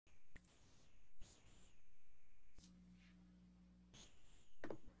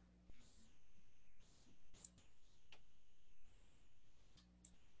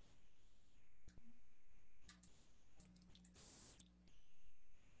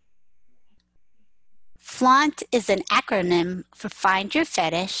FLAUNT is an acronym for Find Your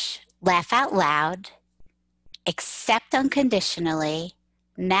Fetish, Laugh Out Loud, Accept Unconditionally,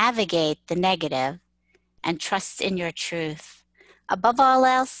 Navigate the Negative, and Trust in Your Truth. Above all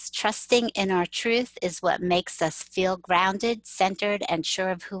else, trusting in our truth is what makes us feel grounded, centered, and sure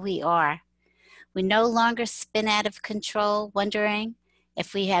of who we are. We no longer spin out of control, wondering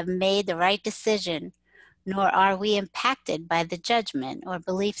if we have made the right decision, nor are we impacted by the judgment or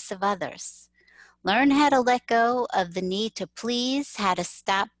beliefs of others. Learn how to let go of the need to please, how to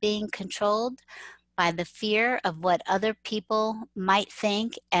stop being controlled by the fear of what other people might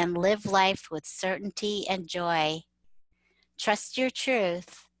think, and live life with certainty and joy. Trust Your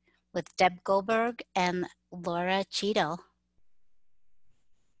Truth with Deb Goldberg and Lora Cheadle.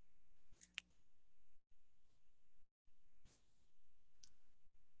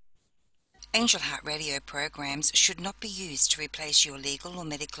 Angel Heart Radio programs should not be used to replace your legal or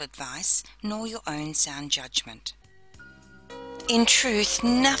medical advice, nor your own sound judgment. In truth,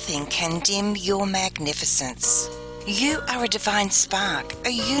 nothing can dim your magnificence. You are a divine spark, a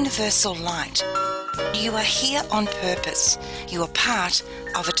universal light. You are here on purpose. You are part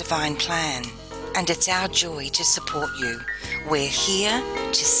of a divine plan. And it's our joy to support you. We're here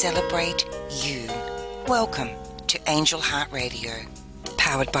to celebrate you. Welcome to Angel Heart Radio.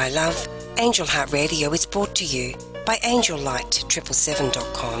 Powered by love, Angel Heart Radio is brought to you by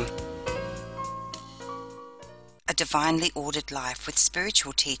AngelLight777.com. A Divinely Ordered Life with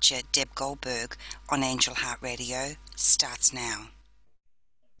spiritual teacher Deb Goldberg on Angel Heart Radio starts now.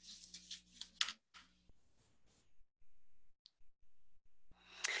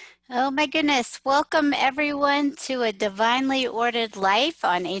 Oh my goodness. Welcome everyone to A Divinely Ordered Life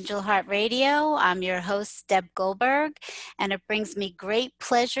on Angel Heart Radio. I'm your host, Deb Goldberg, and it brings me great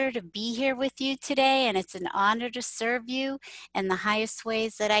pleasure to be here with you today, and it's an honor to serve you in the highest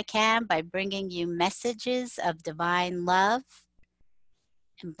ways that I can by bringing you messages of divine love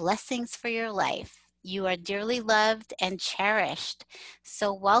and blessings for your life. You are dearly loved and cherished.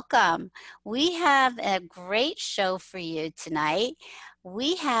 So welcome. We have a great show for you tonight.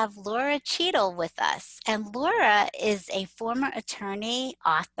 We have Lora Cheadle with us, and Lora is a former attorney,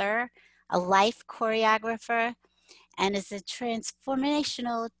 author, a life choreographer, and is a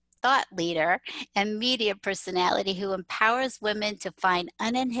transformational thought leader and media personality who empowers women to find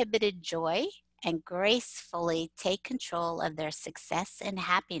uninhibited joy and gracefully take control of their success and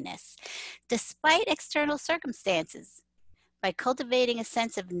happiness, despite external circumstances. By cultivating a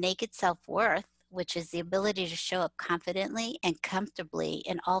sense of naked self-worth, which is the ability to show up confidently and comfortably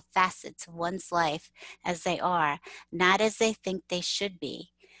in all facets of one's life as they are, not as they think they should be,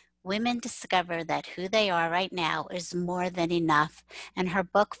 women discover that who they are right now is more than enough. And her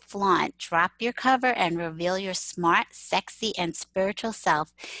book, Flaunt, Drop Your Cover and Reveal Your Smart, Sexy, and Spiritual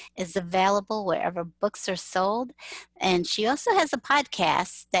Self, is available wherever books are sold. And she also has a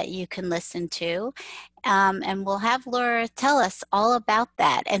podcast that you can listen to. And we'll have Laura tell us all about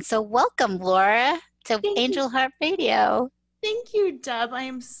that. And so welcome, Laura, to Thank you. Angel Heart Radio. Thank you, Deb. I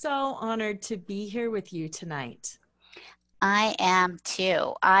am so honored to be here with you tonight. I am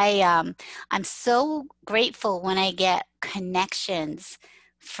too. I'm so grateful when I get connections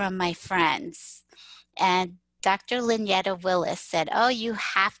from my friends. And Dr. Lynetta Willis said, "Oh, you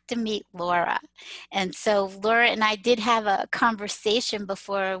have to meet Laura." And so Laura and I did have a conversation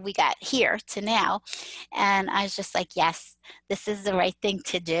before we got here to now. And I was just like, yes, this is the right thing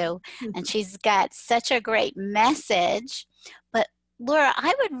to do. And she's got such a great message. But Laura,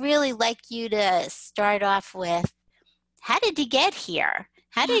 I would really like you to start off with, how did you get here?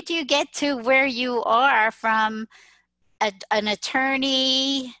 How did you get to where you are from an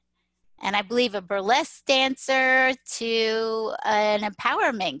attorney and I believe a burlesque dancer to an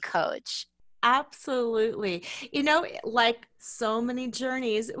empowerment coach? Absolutely. You know, like so many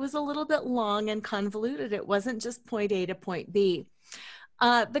journeys, it was a little bit long and convoluted. It wasn't just point A to point B.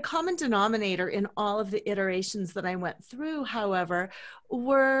 The common denominator in all of the iterations that I went through, however,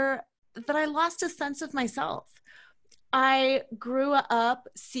 were that I lost a sense of myself. I grew up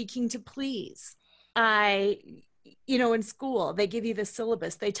seeking to please. In school, they give you the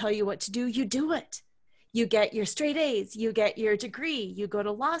syllabus. They tell you what to do. You do it. You get your straight A's. You get your degree. You go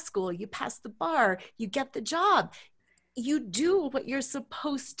to law school. You pass the bar. You get the job. You do what you're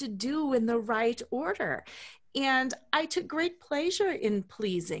supposed to do in the right order. And I took great pleasure in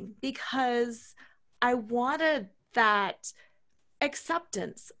pleasing because I wanted that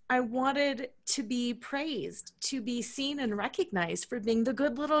acceptance. I wanted to be praised, to be seen and recognized for being the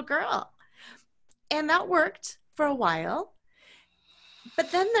good little girl. And that worked for a while.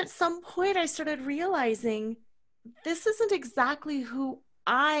 But then at some point I started realizing this isn't exactly who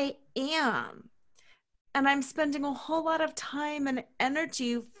I am. And I'm spending a whole lot of time and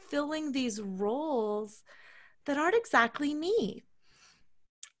energy filling these roles that aren't exactly me.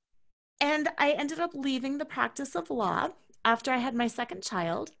 And I ended up leaving the practice of law after I had my second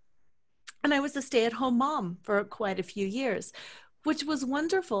child. And I was a stay-at-home mom for quite a few years, which was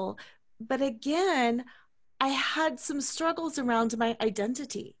wonderful. But again, I had some struggles around my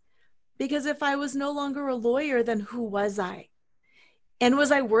identity, because if I was no longer a lawyer, then who was I? And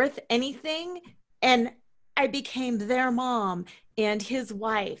was I worth anything? And I became their mom and his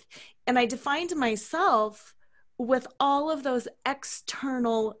wife. And I defined myself with all of those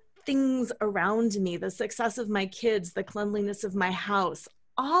external things around me, the success of my kids, the cleanliness of my house,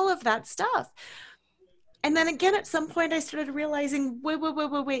 all of that stuff. And then again, at some point, I started realizing,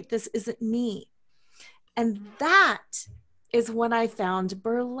 wait, this isn't me. And that is when I found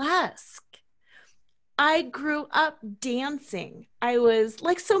burlesque. I grew up dancing. I was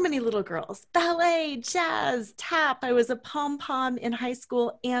like so many little girls, ballet, jazz, tap. I was a pom pom in high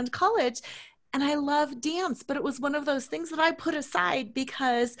school and college. And I love dance, but it was one of those things that I put aside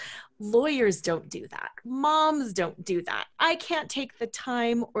because lawyers don't do that. Moms don't do that. I can't take the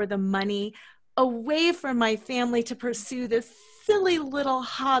time or the money away from my family to pursue this silly little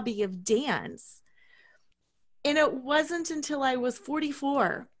hobby of dance. And it wasn't until I was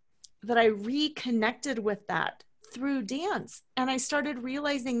 44 that I reconnected with that through dance. And I started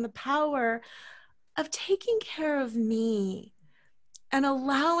realizing the power of taking care of me and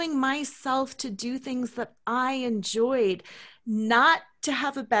allowing myself to do things that I enjoyed, not to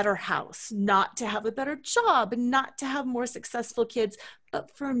have a better house, not to have a better job, not to have more successful kids,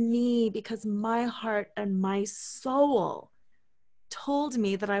 but for me, because my heart and my soul told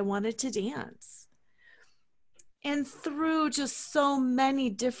me that I wanted to dance. And through just so many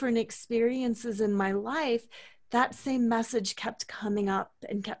different experiences in my life, that same message kept coming up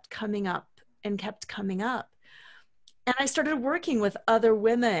and kept coming up and kept coming up. And I started working with other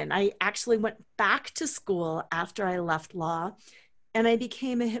women. I actually went back to school after I left law, and I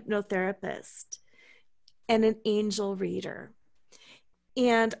became a hypnotherapist and an angel reader.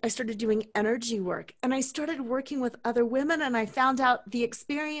 And I started doing energy work, and I started working with other women, and I found out the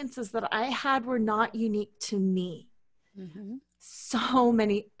experiences that I had were not unique to me. Mm-hmm. So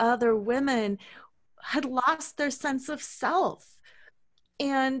many other women had lost their sense of self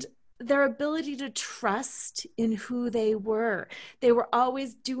and their ability to trust in who they were. They were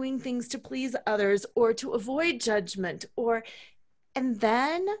always doing things to please others or to avoid judgment, and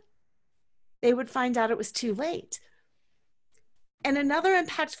then they would find out it was too late. And another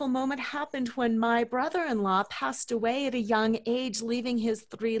impactful moment happened when my brother-in-law passed away at a young age, leaving his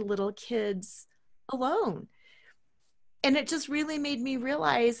 3 little kids alone. And it just really made me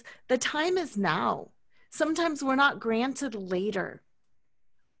realize the time is now. Sometimes we're not granted later.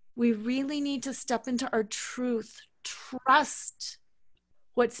 We really need to step into our truth, trust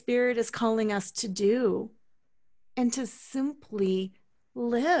what Spirit is calling us to do, and to simply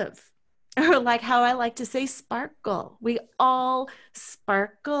live. Or, like how I like to say, sparkle. We all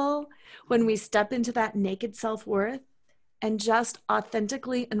sparkle when we step into that naked self-worth and just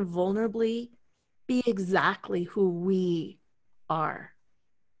authentically and vulnerably be exactly who we are.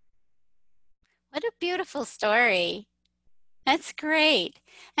 What a beautiful story. That's great.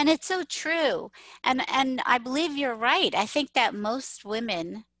 And it's so true. And I believe you're right. I think that most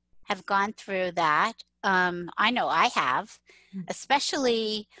women have gone through that. I know I have,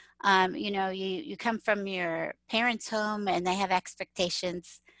 especially, you come from your parents' home and they have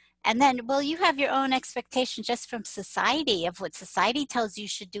expectations. And then, well, you have your own expectation just from society of what society tells you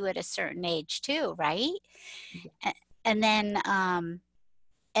should do at a certain age too, right? Yes. And then,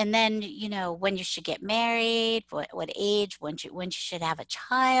 when you should get married, what age, when you should have a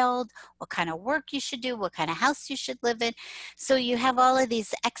child, what kind of work you should do, what kind of house you should live in. So you have all of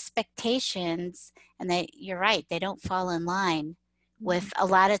these expectations, and you're right, they don't fall in line with a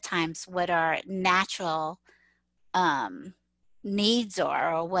lot of times what our natural needs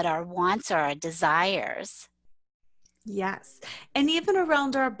are, or what our wants are, our desires. Yes. And even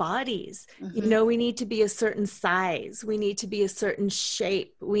around our bodies, Mm-hmm. we need to be a certain size. We need to be a certain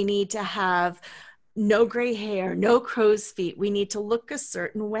shape. We need to have no gray hair, no crow's feet. We need to look a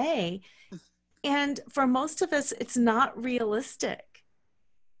certain way. And for most of us, it's not realistic.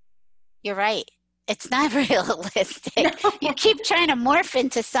 You're right. It's not realistic. You No. keep trying to morph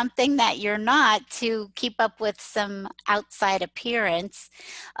into something that you're not to keep up with some outside appearance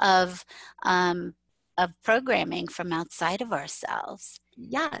of of programming from outside of ourselves.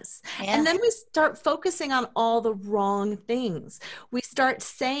 Yes. Yeah. And then we start focusing on all the wrong things. We start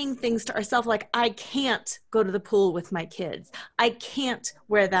saying things to ourselves like, I can't go to the pool with my kids. I can't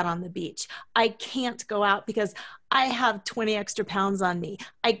wear that on the beach. I can't go out because I have 20 extra pounds on me.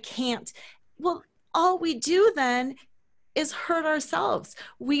 I can't. Well, all we do then is hurt ourselves.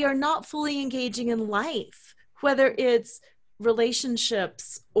 We are not fully engaging in life, whether it's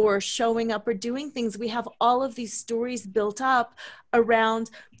relationships or showing up or doing things. We have all of these stories built up around,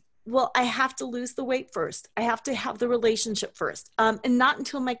 well, I have to lose the weight first. I have to have the relationship first. And not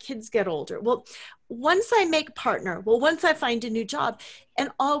until my kids get older. Well, once I make partner, well, once I find a new job, and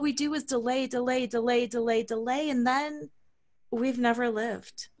all we do is delay, delay, delay, delay, delay. And then we've never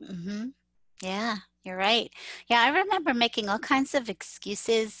lived. Mm-hmm. Yeah, you're right. Yeah, I remember making all kinds of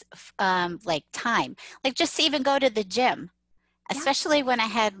excuses, like time, like just to even go to the gym, Yeah. especially when I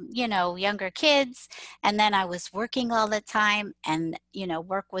had, younger kids, and then I was working all the time, and,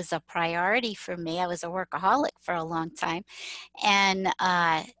 work was a priority for me. I was a workaholic for a long time. And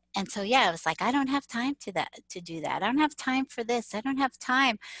so, yeah, I was like, I don't have time to do that. I don't have time for this. I don't have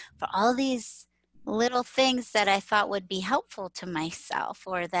time for all these little things that I thought would be helpful to myself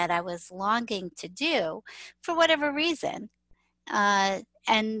or that I was longing to do for whatever reason. And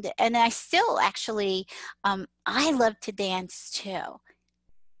I still actually, I love to dance too.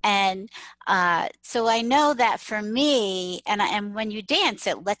 And so I know that for me, and when you dance,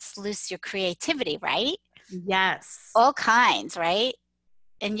 it lets loose your creativity, right? Yes. All kinds, right?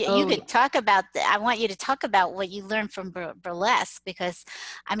 And you Oh, could talk about I want you to talk about what you learned from burlesque, because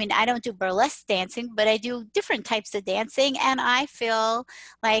I mean, I don't do burlesque dancing, but I do different types of dancing, and I feel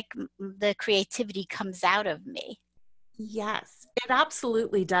like the creativity comes out of me. yes, it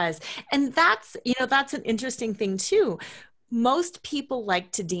absolutely does. And that's an interesting thing too. Most people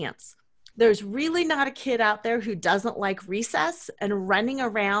like to dance. There's really not a kid out there who doesn't like recess and running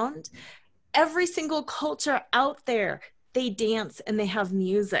around. Every single culture out there, they dance and they have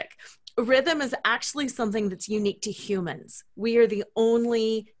music. Rhythm is actually something that's unique to humans. We are the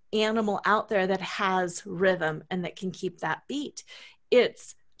only animal out there that has rhythm and that can keep that beat.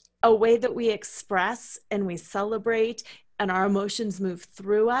 It's a way that we express and we celebrate, and our emotions move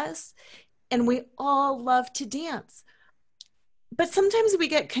through us. And we all love to dance. But sometimes we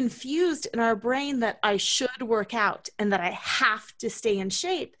get confused in our brain that I should work out and that I have to stay in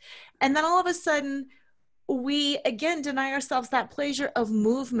shape. And then all of a sudden, we again deny ourselves that pleasure of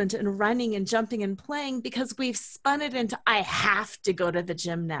movement and running and jumping and playing because we've spun it into, I have to go to the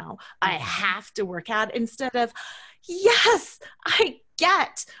gym now. I have to work out, instead of, yes, I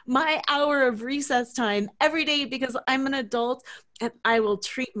get my hour of recess time every day because I'm an adult and I will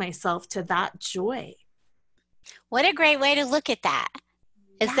treat myself to that joy. What a great way to look at that.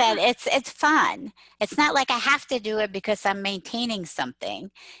 Is Yeah. that it's fun. It's not like I have to do it because I'm maintaining something.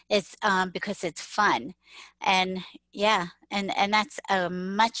 It's because it's fun. And yeah, and that's a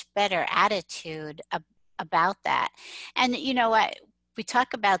much better attitude about that. And you know what? We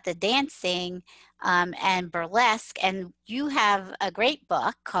talk about the dancing and burlesque, and you have a great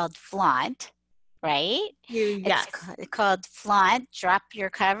book called Flaunt, right? You, It's yes. called Flaunt, Drop Your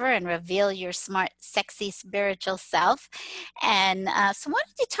Cover and Reveal Your Smart, Sexy Spiritual Self. And so why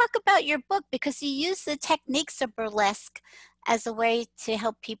don't you talk about your book? Because you use the techniques of burlesque as a way to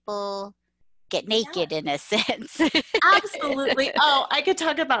help people get Yeah. naked, in a sense. Absolutely. Oh, I could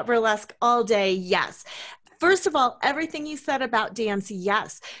talk about burlesque all day. Yes. First of all, everything you said about dance,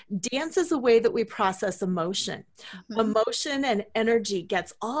 yes. Dance is a way that we process emotion. Mhm. Emotion and energy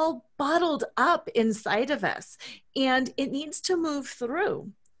gets all bottled up inside of us, and it needs to move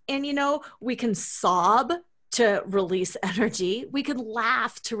through. And, we can sob to release energy. We can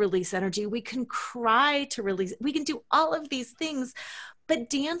laugh to release energy. We can cry to release. We can do all of these things, but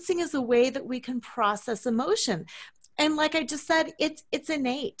dancing is a way that we can process emotion. And like I just said, it's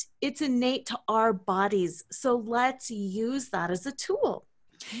innate. It's innate to our bodies. So let's use that as a tool.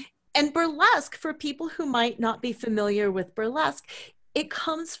 And burlesque, for people who might not be familiar with burlesque, it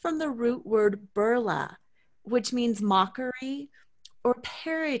comes from the root word burla, which means mockery or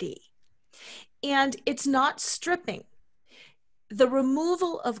parody. And it's not stripping. The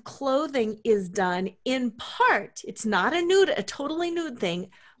removal of clothing is done in part. It's not a totally nude thing,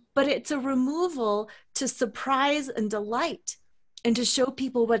 but it's a removal to surprise and delight and to show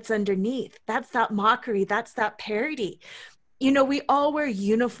people what's underneath. That's that mockery. That's that parody. We all wear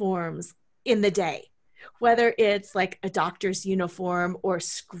uniforms in the day, whether it's like a doctor's uniform or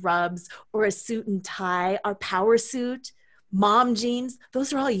scrubs or a suit and tie, our power suit, mom jeans.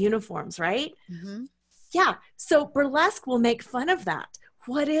 Those are all uniforms, right? Mhm. Yeah. So burlesque will make fun of that.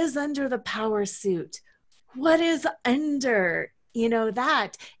 What is under the power suit? what is under,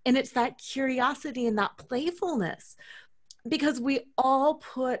 that? And it's that curiosity and that playfulness, because we all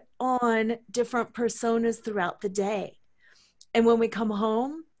put on different personas throughout the day. And when we come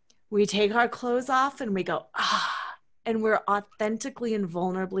home, we take our clothes off and we go, and we're authentically and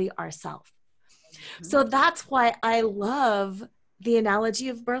vulnerably ourselves. So that's why I love the analogy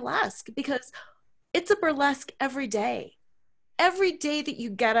of burlesque, because it's a burlesque every day. Every day that you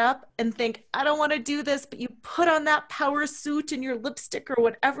get up and think, I don't want to do this, but you put on that power suit and your lipstick or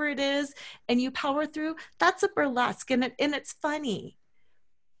whatever it is, and you power through, that's a burlesque. And it's funny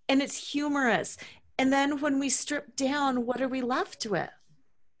and it's humorous. And then when we strip down, what are we left with?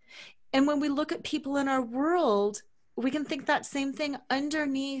 And when we look at people in our world, we can think that same thing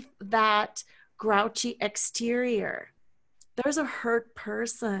underneath that grouchy exterior. There's a hurt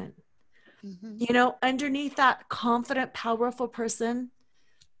person. Underneath that confident, powerful person,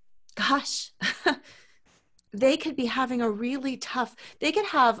 gosh, they could be having a really tough, they could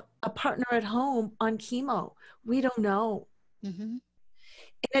have a partner at home on chemo. We don't know. And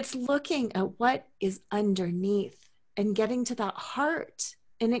it's looking at what is underneath and getting to that heart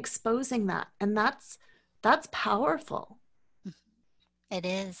and exposing that. And that's powerful. It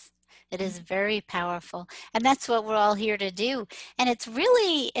is. It is very powerful. And that's what we're all here to do. And it's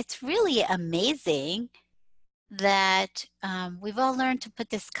really amazing that we've all learned to put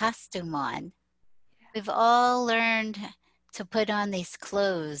this costume on. We've all learned to put on these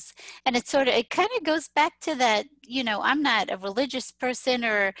clothes. And it kind of goes back to that, I'm not a religious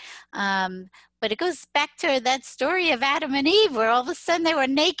person but it goes back to that story of Adam and Eve, where all of a sudden they were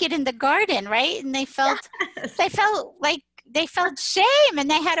naked in the garden, right? And they felt shame, and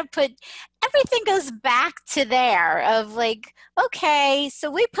they had to put, everything goes back to there of like, okay,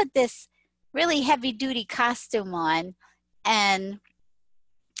 so we put this really heavy duty costume on and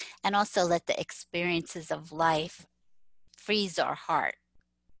also let the experiences of life freeze our heart.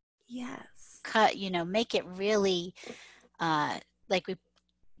 Yes. Make it really like we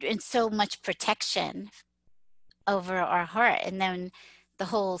in so much protection over our heart. And then the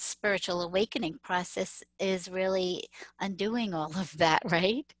whole spiritual awakening process is really undoing all of that,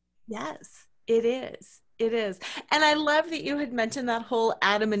 right? Yes, it is. It is. And I love that you had mentioned that whole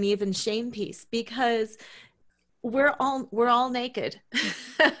Adam and Eve and shame piece, because we're all naked.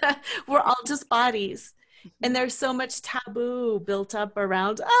 We're all just bodies. And there's so much taboo built up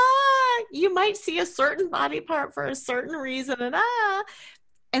around, you might see a certain body part for a certain reason,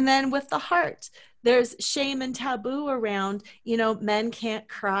 and then with the heart, there's shame and taboo around, men can't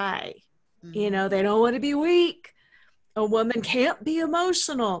cry. They don't want to be weak. A woman can't be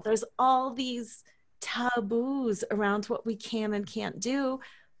emotional. There's all these taboos around what we can and can't do.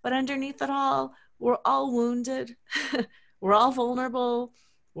 But underneath it all, we're all wounded. We're all vulnerable.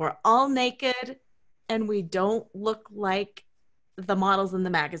 We're all naked. And we don't look like the models in the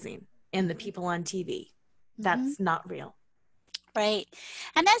magazine and the people on TV. That's not real. Right.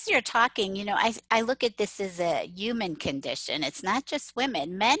 And as you're talking, I look at this as a human condition. It's not just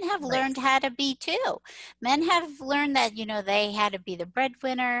women. Men have learned how to be too. Men have learned that, they had to be the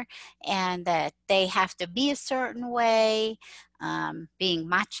breadwinner and that they have to be a certain way, being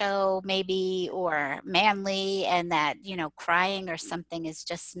macho maybe or manly, and that, crying or something is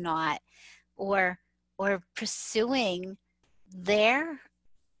just not, or pursuing their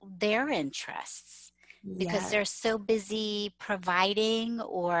interests. Because they're so busy providing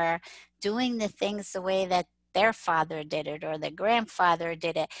or doing the things the way that their father did it or their grandfather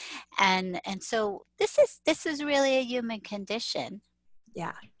did it. And so this is really a human condition.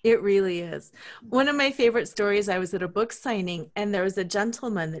 Yeah, it really is. One of my favorite stories, I was at a book signing and there was a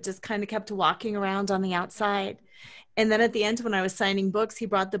gentleman that just kind of kept walking around on the outside. And then at the end, when I was signing books, he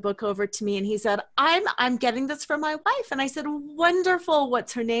brought the book over to me and he said, I'm getting this for my wife. And I said, wonderful.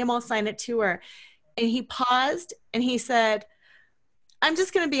 What's her name? I'll sign it to her. And he paused and he said, I'm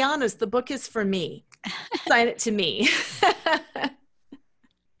just going to be honest, the book is for me. Sign it to me.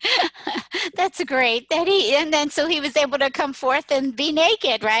 That's great. And then so he was able to come forth and be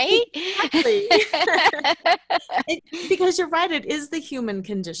naked, right? Exactly. Because you're right, it is the human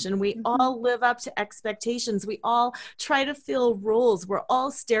condition. We all live up to expectations. We all try to fill roles. We're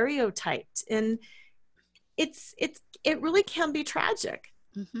all stereotyped. And it really can be tragic.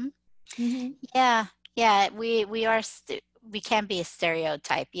 Yeah, we can be a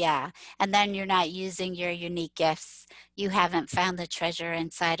stereotype, yeah. And then you're not using your unique gifts. You haven't found the treasure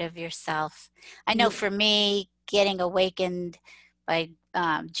inside of yourself. I know for me, getting awakened by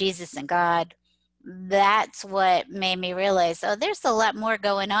Jesus and God, that's what made me realize, there's a lot more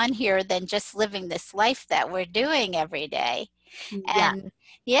going on here than just living this life that we're doing every day. Yeah.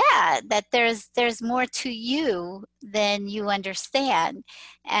 Yeah, that there's more to you than you understand.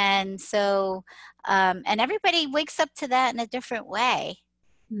 And so and everybody wakes up to that in a different way,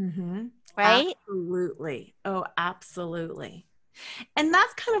 Mm-hmm. right? Absolutely. Oh, absolutely. And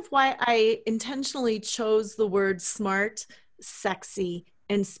that's kind of why I intentionally chose the word smart, sexy,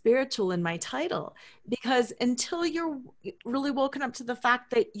 and spiritual in my title. Because until you're really woken up to the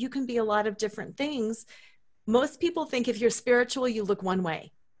fact that you can be a lot of different things, most people think if you're spiritual, you look one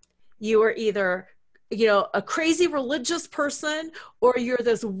way. You are either, a crazy religious person, or you're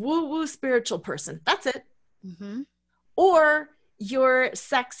this woo-woo spiritual person. That's it. Mm-hmm. Or you're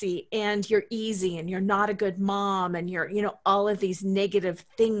sexy and you're easy and you're not a good mom and you're, all of these negative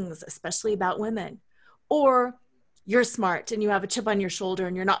things, especially about women. Or you're smart and you have a chip on your shoulder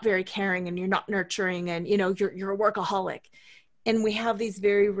and you're not very caring and you're not nurturing and, you're a workaholic. And we have these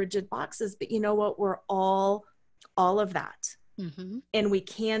very rigid boxes, but you know what? We're all of that. Mm-hmm.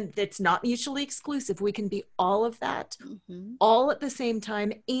 And it's not mutually exclusive. We can be all of that Mm-hmm. all at the same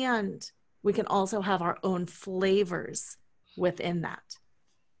time. And we can also have our own flavors within that.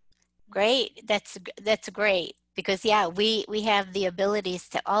 Great. That's great because yeah, we have the abilities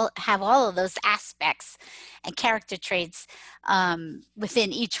to all of those aspects and character traits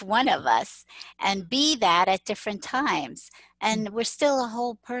within each one of us, and be that at different times. And we're still a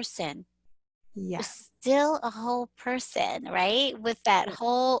whole person. We're Yes. still a whole person, right? With that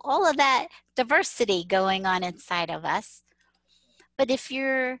whole all of that diversity going on inside of us. But if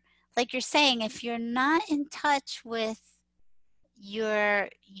you're like you're saying, if you're not in touch with your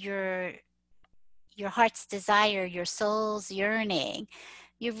your heart's desire, your soul's yearning,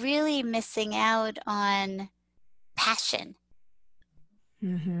 you're really missing out on passion.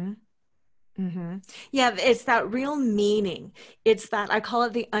 Mm-hmm. Mm-hmm. Yeah, it's that real meaning. It's that I call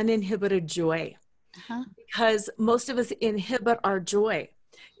it the uninhibited joy, Uh-huh. because most of us inhibit our joy.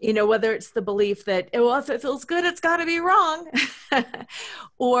 Whether it's the belief that, well, if it feels good, it's got to be wrong,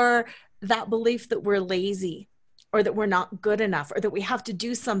 or that belief that we're lazy or that we're not good enough or that we have to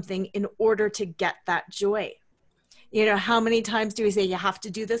do something in order to get that joy. How many times do we say you have to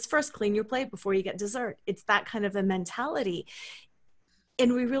do this first, clean your plate before you get dessert? It's that kind of a mentality.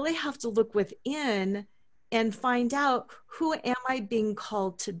 And we really have to look within and find out, who am I being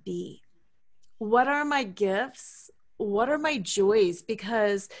called to be? What are my gifts? What are my joys?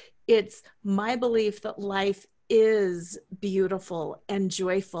 Because it's my belief that life is beautiful and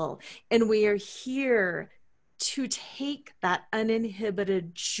joyful. And we are here to take that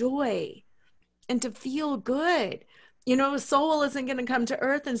uninhibited joy and to feel good. Soul isn't going to come to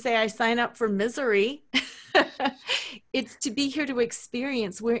earth and say, I sign up for misery. It's to be here to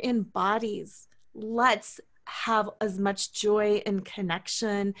experience. We're in bodies. Let's have as much joy and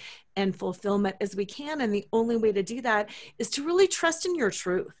connection and fulfillment as we can. And the only way to do that is to really trust in your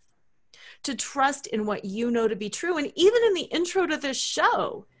truth, to trust in what you know to be true. And even in the intro to this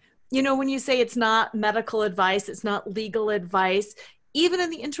show, when you say it's not medical advice, it's not legal advice, even in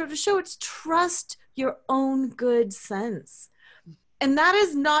the intro to the show, it's trust your own good sense. And that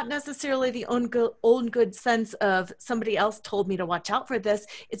is not necessarily the own good sense of somebody else told me to watch out for this.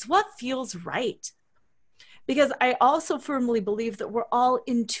 It's what feels right. Because I also firmly believe that we're all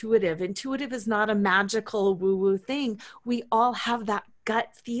intuitive. Intuitive is not a magical woo-woo thing. We all have that gut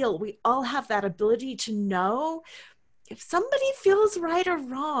feel. We all have that ability to know if somebody feels right or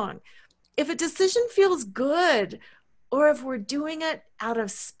wrong, if a decision feels good, or if we're doing it out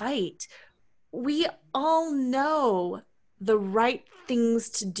of spite. We all know the right things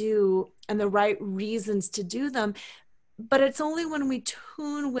to do and the right reasons to do them. But it's only when we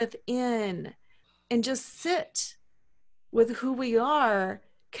tune within and just sit with who we are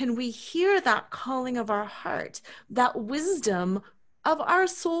can we hear that calling of our heart, that wisdom of our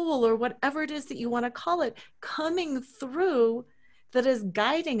soul, or whatever it is that you want to call it, coming through, that is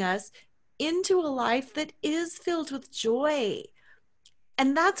guiding us into a life that is filled with joy.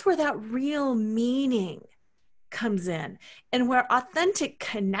 And that's where that real meaning comes in, and where authentic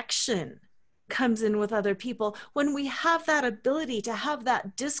connection comes in with other people, when we have that ability to have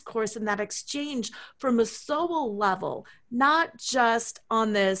that discourse and that exchange from a soul level, not just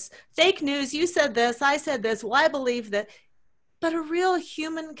on this fake news, you said this, I said this, well, I believe that, but a real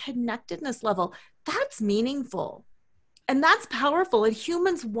human connectedness level. That's meaningful and that's powerful. And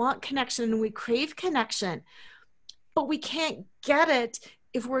humans want connection and we crave connection, but we can't get it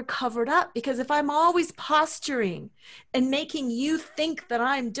if we're covered up. Because if I'm always posturing and making you think that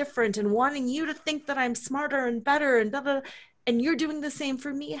I'm different and wanting you to think that I'm smarter and better and blah, blah, and you're doing the same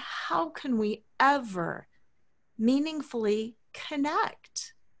for me, how can we ever meaningfully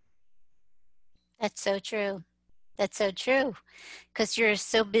connect? That's so true. That's so true. Because you're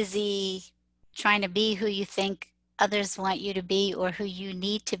so busy trying to be who you think others want you to be or who you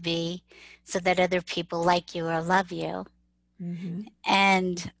need to be so that other people like you or love you. Mm-hmm.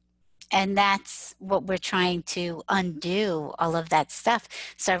 And that's what we're trying to undo, all of that stuff.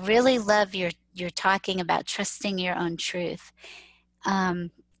 So I really love your talking about trusting your own truth.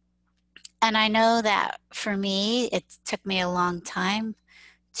 Um, and I know that for me, it took me a long time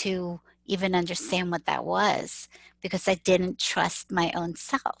to even understand what that was because I didn't trust my own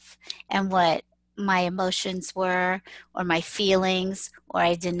self and what my emotions were or my feelings, or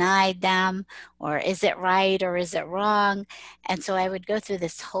I denied them, or is it right or is it wrong? And so I would go through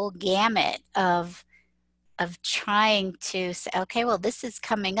this whole gamut of trying to say, okay, well, this is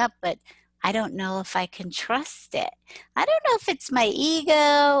coming up, but I don't know if I can trust it. I don't know if it's my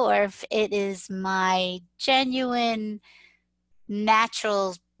ego or if it is my genuine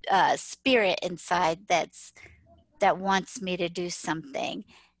natural spirit inside that wants me to do something.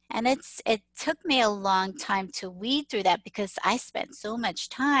 And it took me a long time to weed through that because I spent so much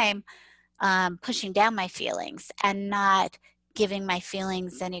time pushing down my feelings and not giving my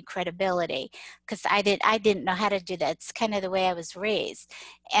feelings any credibility because I didn't know how to do that. It's kind of the way I was raised.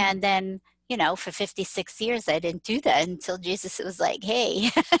 And then, you know, for 56 years I didn't do that until Jesus was like,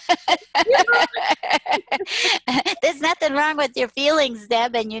 hey, there's nothing wrong with your feelings,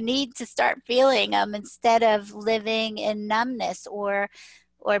 Deb, and you need to start feeling them instead of living in numbness or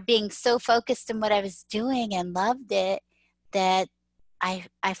being so focused in what I was doing and loved it that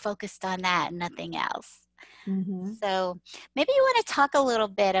I focused on that and nothing else. Mm-hmm. So maybe you want to talk a little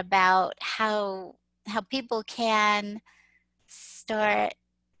bit about how people can start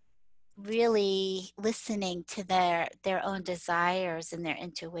really listening to their own desires and their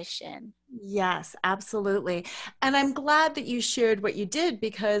intuition. Yes, absolutely. And I'm glad that you shared what you did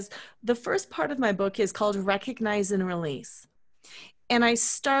because the first part of my book is called Recognize and Release. And I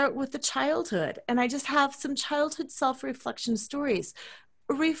start with the childhood and I just have some childhood self-reflection stories.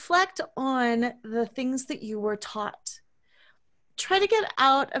 Reflect on the things that you were taught. Try to get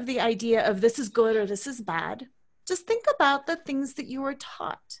out of the idea of this is good or this is bad. Just think about the things that you were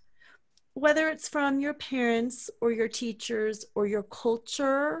taught, whether it's from your parents or your teachers or your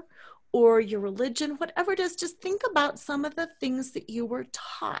culture or your religion, whatever it is, just think about some of the things that you were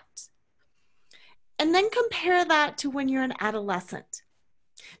taught. And then compare that to when you're an adolescent.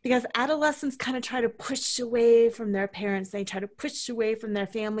 Because adolescents kind of try to push away from their parents, they try to push away from their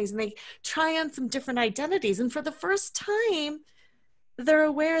families, and they try on some different identities. And for the first time, they're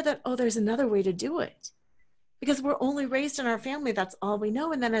aware that, oh, there's another way to do it. Because we're only raised in our family, that's all we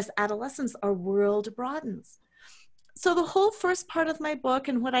know. And then as adolescents, our world broadens. So the whole first part of my book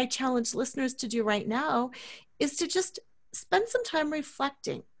and what I challenge listeners to do right now is to just spend some time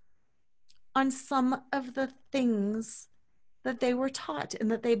reflecting on some of the things that they were taught and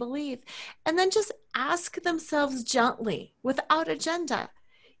that they believe. And then just ask themselves gently, without agenda,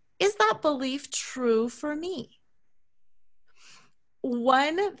 is that belief true for me?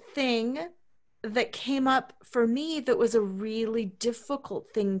 One thing that came up for me that was a really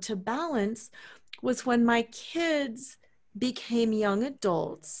difficult thing to balance was when my kids became young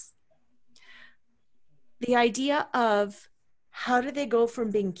adults. The idea of how do they go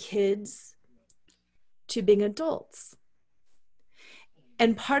from being kids to being adults?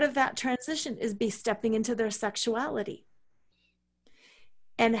 And part of that transition is be stepping into their sexuality.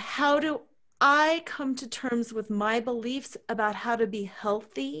 And how do I come to terms with my beliefs about how to be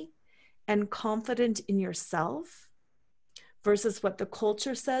healthy and confident in yourself versus what the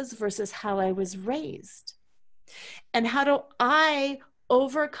culture says versus how I was raised? And how do I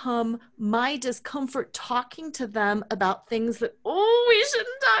overcome my discomfort talking to them about things that, oh, we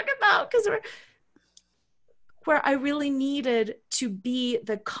shouldn't talk about because where I really needed to be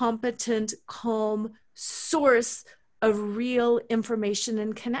the competent, calm source of real information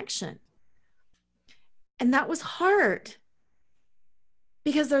and connection. And that was hard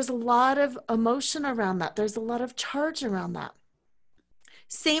because there's a lot of emotion around that. There's a lot of charge around that.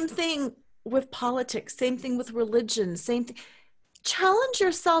 Same thing with politics, same thing with religion, same thing. Challenge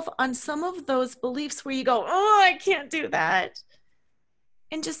yourself on some of those beliefs where you go, oh, I can't do that.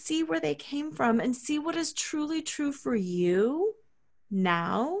 And just see where they came from and see what is truly true for you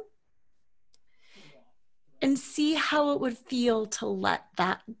now. And see how it would feel to let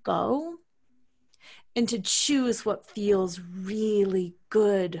that go and to choose what feels really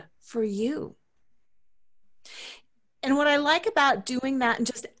good for you. And what I like about doing that and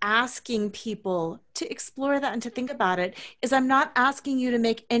just asking people to explore that and to think about it is I'm not asking you to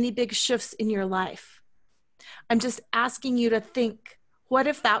make any big shifts in your life. I'm just asking you to think, what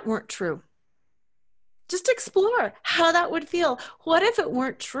if that weren't true? Just explore how that would feel. What if it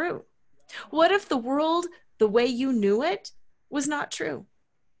weren't true? What if the world, the way you knew it, was not true?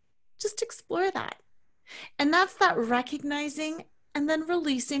 Just explore that. And that's that recognizing and then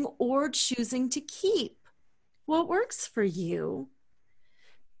releasing or choosing to keep what works for you.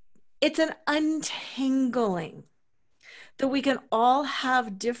 It's an untangling that we can all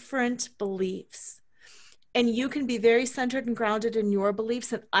have different beliefs. And you can be very centered and grounded in your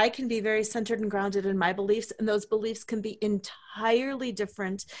beliefs, and I can be very centered and grounded in my beliefs, and those beliefs can be entirely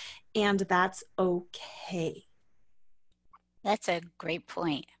different, and that's okay. That's a great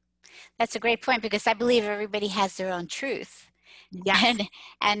point. That's a great point, because I believe everybody has their own truth. Yes.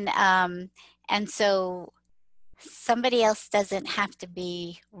 And and so somebody else doesn't have to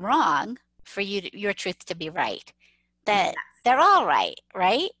be wrong for your truth to be right. That they're all right,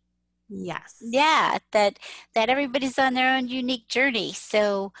 right? Yes. Yeah, that everybody's on their own unique journey.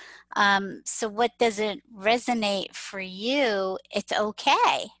 So so what doesn't resonate for you, it's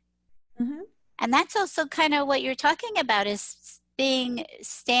okay. Mm-hmm. And that's also kind of what you're talking about, is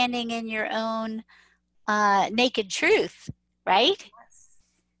standing in your own naked truth, right?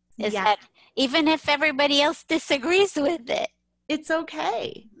 Is Yes. that even if everybody else disagrees with it? It's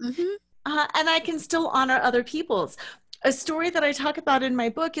okay. Mm-hmm. And I can still honor other people's. A story that I talk about in my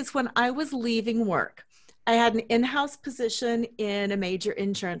book is when I was leaving work. I had an in-house position in a major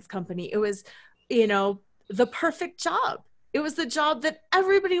insurance company. It was, the perfect job. It was the job that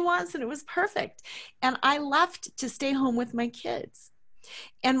everybody wants, and it was perfect. And I left to stay home with my kids.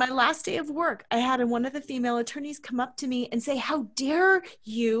 And my last day of work, I had one of the female attorneys come up to me and say, "How dare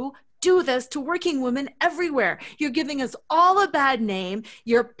you do this to working women everywhere? You're giving us all a bad name.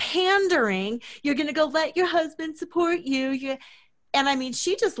 You're pandering. You're going to go let your husband support you." And I mean,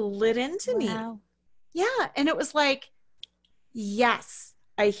 she just lit into me. Wow. Yeah. And it was like, yes,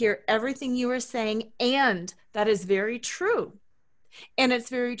 I hear everything you are saying. And that is very true. And it's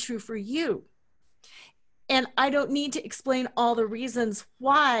very true for you. And I don't need to explain all the reasons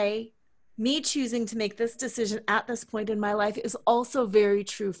why me choosing to make this decision at this point in my life is also very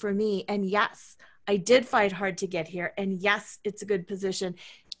true for me. And yes, I did fight hard to get here. And yes, it's a good position.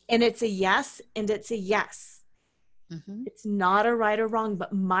 And it's a yes, and it's a yes. Mm-hmm. It's not a right or wrong,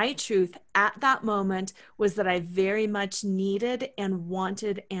 but my truth at that moment was that I very much needed and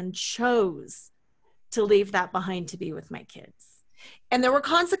wanted and chose to leave that behind to be with my kids. And there were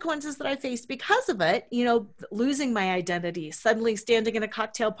consequences that I faced because of it, losing my identity, suddenly standing in a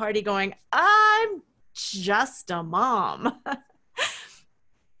cocktail party going, "I'm just a mom."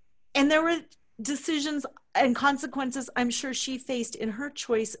 And there were decisions and consequences I'm sure she faced in her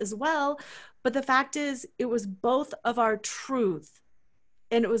choice as well. But the fact is, it was both of our truth,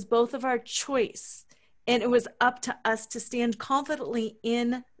 and it was both of our choice. And it was up to us to stand confidently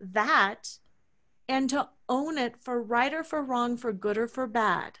in that and to own it, for right or for wrong, for good or for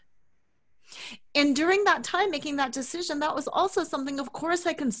bad. And during that time, making that decision, that was also something, of course,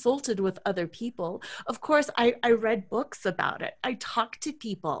 I consulted with other people. Of course, I read books about it. I talked to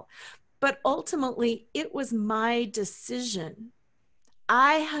people. But ultimately, it was my decision.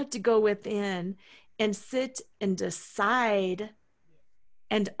 I had to go within and sit and decide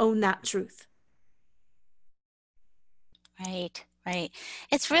and own that truth. Right, right.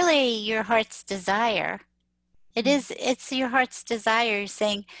 It's really your heart's desire. It's your heart's desire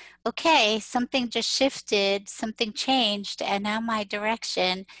saying, okay, something just shifted, something changed, and now my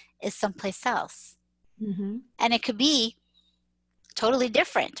direction is someplace else. Mm-hmm. And it could be totally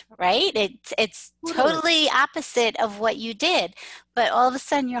different, right? It's Totally. totally opposite of what you did, but all of a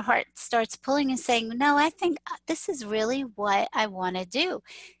sudden your heart starts pulling and saying, no, I think this is really what I want to do.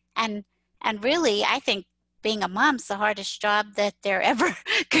 And and really, I think being a mom's the hardest job that there ever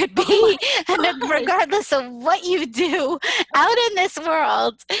could Oh be. And then my gosh. regardless of what you do out in this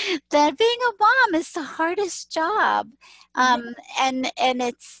world, that being a mom is the hardest job. Yeah. And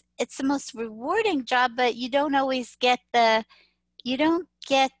it's the most rewarding job, but you don't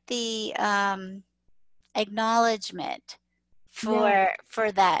get the acknowledgement No,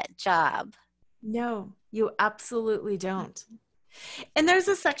 for that job. no, you absolutely don't. And there's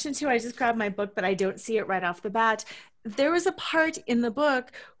a section too, I just grabbed my book, but I don't see it right off the bat. There was a part in the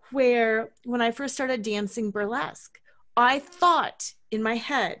book where when I first started dancing burlesque, I thought in my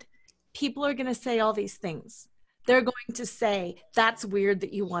head, people are going to say all these things. They're going to say, "That's weird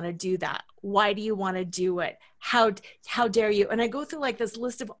that you want to do that. Why do you want to do it? How dare you?" And I go through like this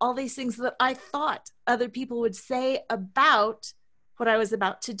list of all these things that I thought other people would say about what I was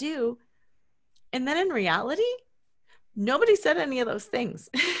about to do. And then in reality, nobody said any of those things.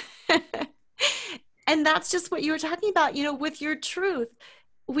 And that's just what you were talking about, with your truth.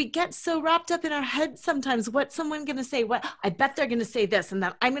 we get so wrapped up in our head sometimes. What's someone going to say? What, I bet they're going to say this, and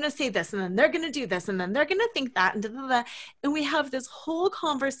then I'm going to say this, and then they're going to do this, and then they're going to think that, and da, da, da. And we have this whole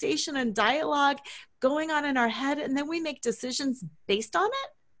conversation and dialogue going on in our head, and then we make decisions based on it.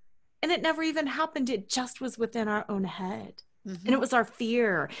 And it never even happened. It just was within our own head. Mm-hmm. And it was our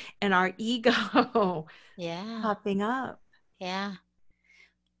fear and our ego Yeah. popping up. Yeah.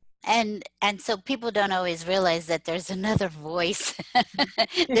 And so people don't always realize that there's another voice,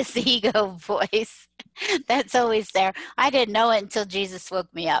 this ego voice that's always there. I didn't know it until Jesus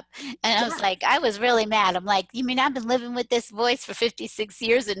woke me up. And I was like, I was really mad. I'm like, you mean I've been living with this voice for 56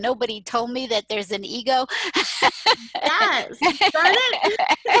 years and nobody told me that there's an ego? Yes. Darn it.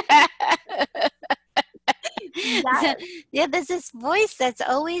 Yes. Yeah, there's this voice that's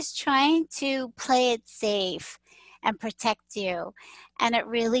always trying to play it safe and protect you. And it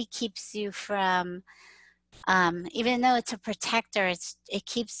really keeps you from, even though it's a protector, it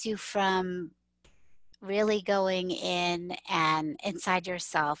keeps you from really going in and inside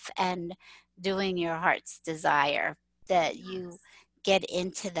yourself and doing your heart's desire, that you get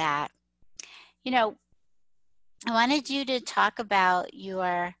into that. You know, I wanted you to talk about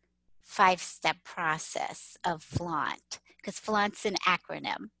your 5-step process of FLAUNT, because FLAUNT's an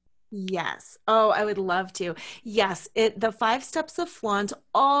acronym. Yes. Oh, I would love to. Yes, the 5 steps of flaunt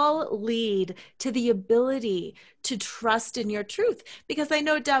all lead to the ability to trust in your truth. Because I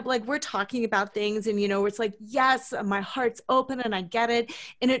know, Deb, like we're talking about things and, it's like, yes, my heart's open and I get it.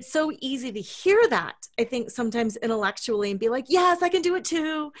 And it's so easy to hear that, I think, sometimes intellectually and be like, yes, I can do it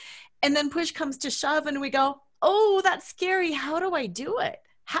too. And then push comes to shove and we go, oh, that's scary. How do I do it?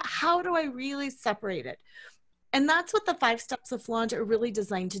 How do I really separate it? And that's what the 5 steps of flaunt are really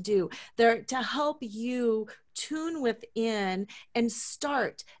designed to do. They're to help you tune within and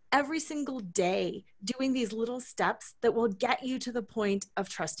start every single day doing these little steps that will get you to the point of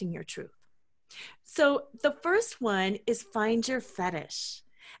trusting your truth. So the first one is find your fetish.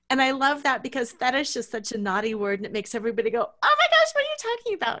 And I love that because fetish is such a naughty word and it makes everybody go, oh my gosh, what are you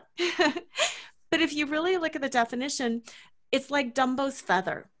talking about? But if you really look at the definition, it's like Dumbo's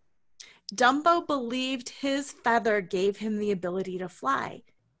feather. Dumbo believed his feather gave him the ability to fly,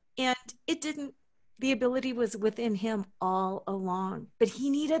 and it didn't. The ability was within him all along, but he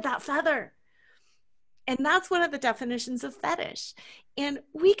needed that feather. And that's one of the definitions of fetish. And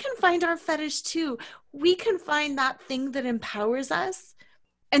we can find our fetish too. We can find that thing that empowers us.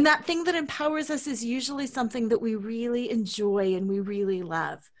 And that thing that empowers us is usually something that we really enjoy and we really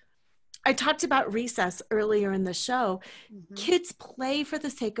love. I talked about recess earlier in the show. Mm-hmm. Kids play for the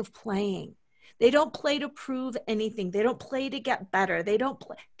sake of playing. They don't play to prove anything. They don't play to get better. They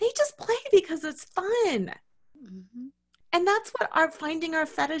just play because it's fun. Mm-hmm. And that's what finding our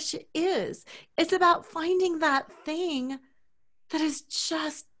fetish is. It's about finding that thing that is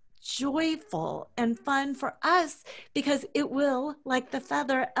just joyful and fun for us, because it will, like the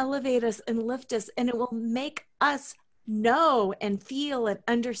feather, elevate us and lift us, and it will make us know and feel and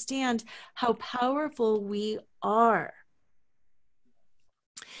understand how powerful we are.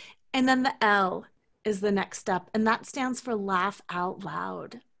 And then the L is the next step, and that stands for laugh out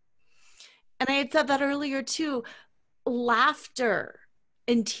loud. And I had said that earlier too. Laughter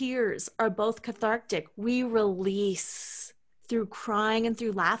and tears are both cathartic. We release through crying and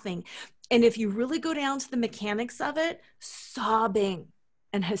through laughing. And if you really go down to the mechanics of it, sobbing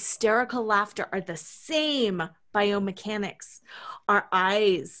and hysterical laughter are the same biomechanics. Our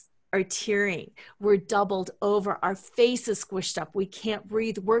eyes are tearing. We're doubled over. Our face is squished up. We can't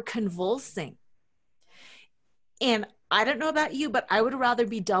breathe. We're convulsing. And I don't know about you, but I would rather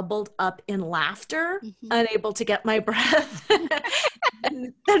be doubled up in laughter, mm-hmm. unable to get my breath,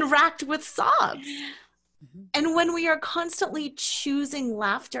 than racked with sobs. Mm-hmm. And when we are constantly choosing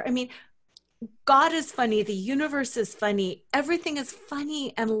laughter, I mean, God is funny. The universe is funny. Everything is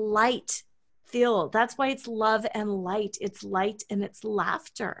funny and light filled. That's why it's love and light. It's light and it's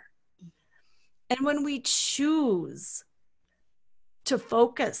laughter. And when we choose to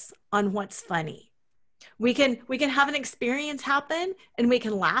focus on what's funny, we can have an experience happen and we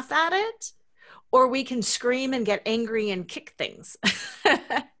can laugh at it, or we can scream and get angry and kick things.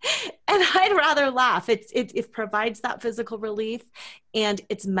 And I'd rather laugh. It provides that physical relief, and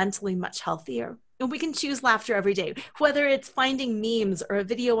it's mentally much healthier. And we can choose laughter every day, whether it's finding memes or a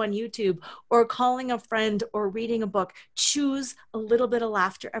video on YouTube or calling a friend or reading a book. Choose a little bit of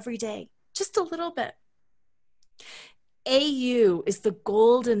laughter every day, just a little bit. AU is the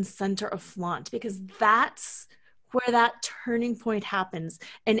golden center of flaunt, because that's where that turning point happens.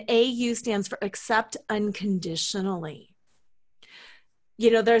 And AU stands for accept unconditionally.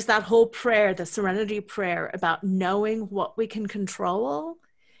 You know, there's that whole prayer, the serenity prayer, about knowing what we can control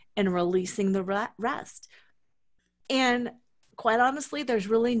and releasing the rest. And quite honestly, there's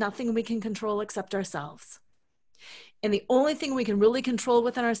really nothing we can control except ourselves. And the only thing we can really control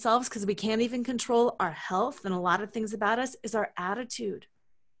within ourselves, because we can't even control our health and a lot of things about us, is our attitude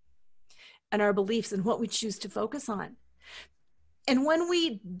and our beliefs and what we choose to focus on. And when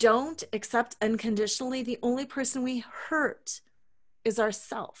we don't accept unconditionally, the only person we hurt is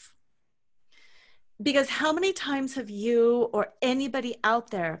ourself. Because how many times have you or anybody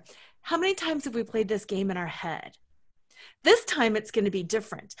out there, how many times have we played this game in our head? This time it's going to be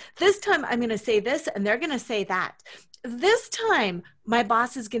different. This time I'm going to say this and they're going to say that. This time my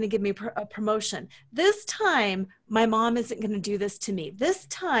boss is going to give me a promotion. This time my mom isn't going to do this to me. This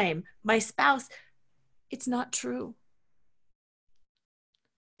time my spouse, it's not true.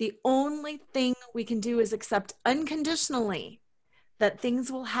 The only thing we can do is accept unconditionally that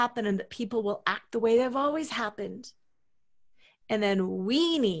things will happen and that people will act the way they've always happened. And then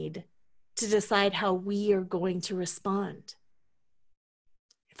we need to decide how we are going to respond.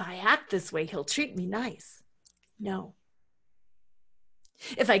 If I act this way, he'll treat me nice. No.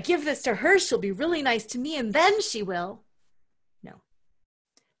 If I give this to her, she'll be really nice to me and then she will. No.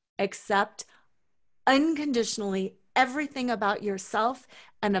 Accept unconditionally everything about yourself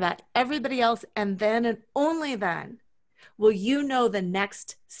and about everybody else, and then and only then will you know the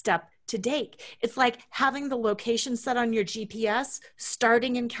next step to take. It's like having the location set on your GPS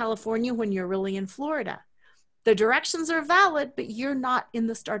starting in California when you're really in Florida. The directions are valid, but you're not in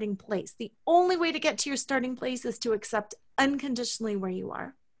the starting place. The only way to get to your starting place is to accept unconditionally where you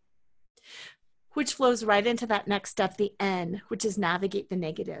are, which flows right into that next step, the N, which is navigate the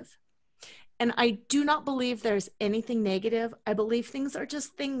negative. And I do not believe there's anything negative. I believe things are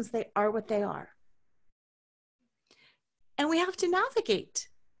just things. They are what they are. And we have to navigate.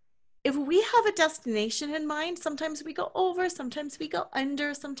 If we have a destination in mind, sometimes we go over, sometimes we go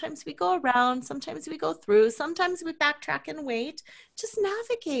under, sometimes we go around, sometimes we go through, sometimes we backtrack and wait. Just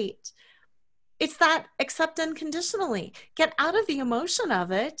navigate. It's that accept unconditionally. Get out of the emotion of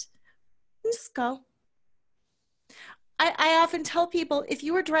it and just go. I often tell people, if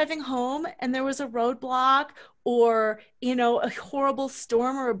you were driving home and there was a roadblock or, a horrible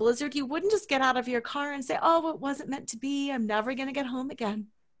storm or a blizzard, you wouldn't just get out of your car and say, oh, it wasn't meant to be. I'm never going to get home again.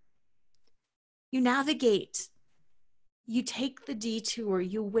 You navigate. You take the detour.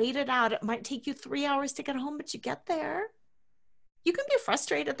 You wait it out. It might take you 3 hours to get home, but you get there. You can be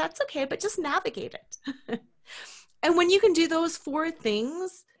frustrated. That's okay, but just navigate it. And when you can do those 4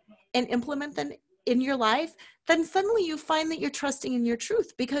 things and implement them in your life, then suddenly you find that you're trusting in your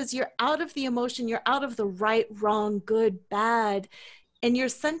truth because you're out of the emotion, you're out of the right, wrong, good, bad, and you're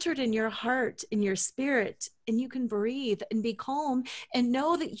centered in your heart, in your spirit, and you can breathe and be calm and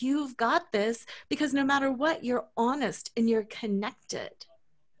know that you've got this because no matter what, you're honest and you're connected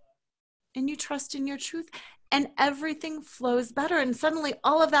and you trust in your truth and everything flows better. And suddenly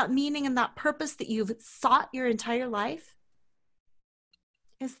all of that meaning and that purpose that you've sought your entire life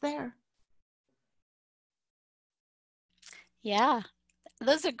is there. Yeah,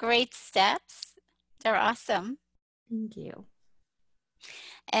 those are great steps. They're awesome. Thank you.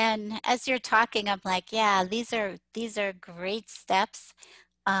 And as you're talking, I'm like, yeah, these are great steps,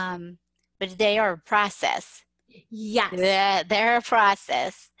 but they are a process. Yes. They're a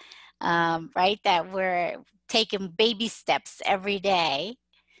process, right? That we're taking baby steps every day.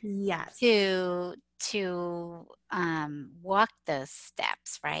 Yes. To walk those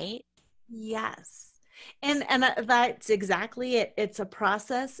steps, right? Yes. And that's exactly it. It's a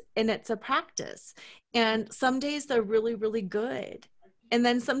process and it's a practice. And some days they're really, really good. And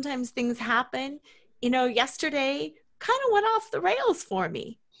then sometimes things happen. Yesterday kind of went off the rails for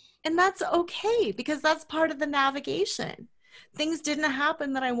me. And that's okay because that's part of the navigation. Things didn't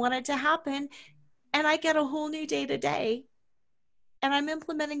happen that I wanted to happen. And I get a whole new day today. And I'm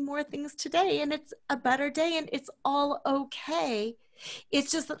implementing more things today. And it's a better day and it's all okay.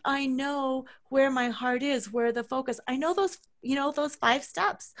 It's just that I know where my heart is, where the focus. I know those 5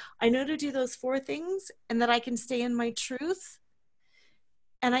 steps. I know to do those 4 things and that I can stay in my truth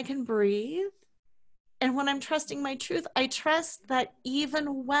and I can breathe. And when I'm trusting my truth, I trust that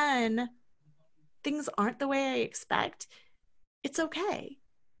even when things aren't the way I expect, it's okay.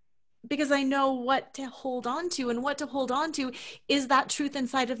 Because I know what to hold on to, and what to hold on to is that truth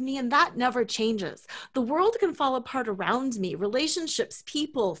inside of me, and that never changes. The world can fall apart around me. Relationships,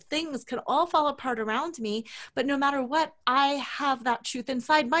 people, things can all fall apart around me, but no matter what, I have that truth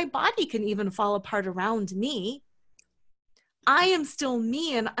inside. My body can even fall apart around me. I am still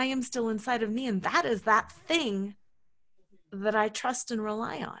me, and I am still inside of me, and that is that thing that I trust and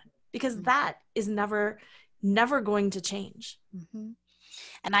rely on, because that is never going to change. Mm-hmm.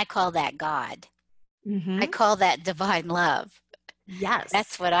 And I call that God. I Mm-hmm. call that divine love. Yes.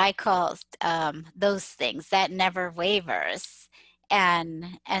 That's what I call those things that never wavers.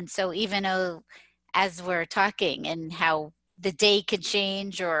 And so even though, as we're talking, and how the day could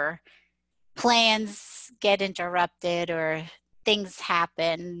change, or plans get interrupted, or things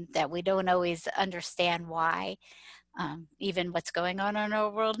happen that we don't always understand why, even what's going on in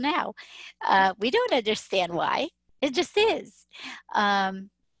our world now, we don't understand why. It just is. Um,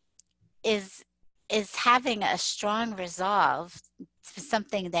 is is having a strong resolve for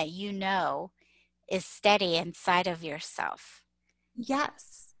something that you know is steady inside of yourself.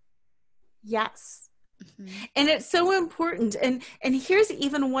 Yes. Yes. Mm-hmm. And it's so important. And here's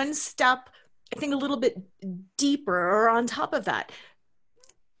even one step, I think a little bit deeper or on top of that.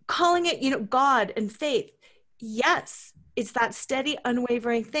 Calling it, God and faith. Yes, it's that steady,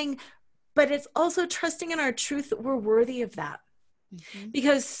 unwavering thing, but it's also trusting in our truth that we're worthy of that. Mm-hmm.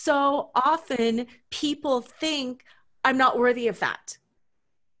 Because so often people think, I'm not worthy of that.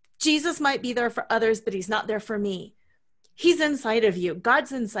 Jesus might be there for others, but he's not there for me. He's inside of you.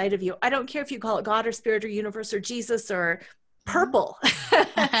 God's inside of you. I don't care if you call it God or spirit or universe or Jesus or Mm-hmm. purple.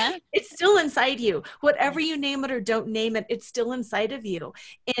 Uh-huh. It's still inside you. Whatever Yes. you name it or don't name it, it's still inside of you.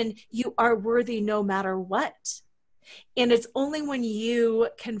 And you are worthy no matter what. And it's only when you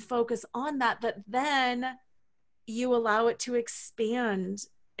can focus on that that then you allow it to expand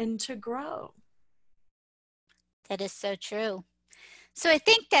and to grow. That is so true. So I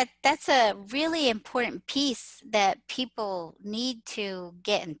think that that's a really important piece that people need to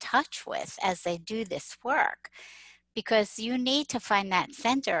get in touch with as they do this work, because you need to find that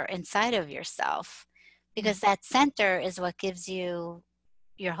center inside of yourself, because that center is what gives you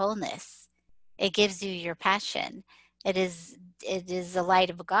your wholeness. It gives you your passion. It is the light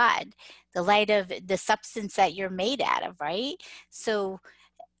of God, the light of the substance that you're made out of, right? So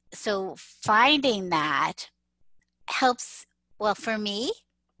finding that helps, well, for me,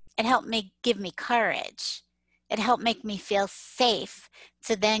 it helped me, give me courage. It helped make me feel safe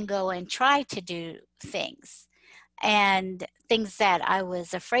to then go and try to do things, and things that I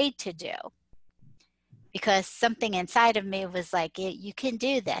was afraid to do, because something inside of me was like, you can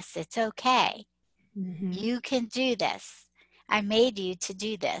do this. It's okay. Mm-hmm. You can do this. I made you to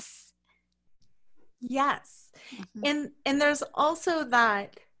do this. Yes. Mm-hmm. And there's also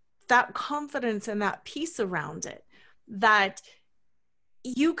that confidence and that peace around it, that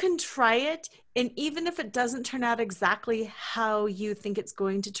you can try it, and even if it doesn't turn out exactly how you think it's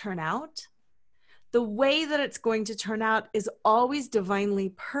going to turn out, the way that it's going to turn out is always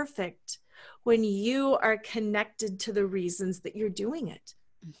divinely perfect when you are connected to the reasons that you're doing it.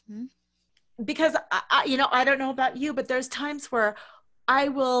 Mm-hmm. Because I don't know about you, but there's times where I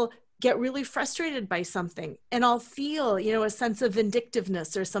will get really frustrated by something and I'll feel, a sense of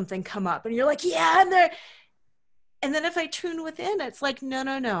vindictiveness or something come up, and you're like, yeah, I'm there. And then if I tune within, it's like, no,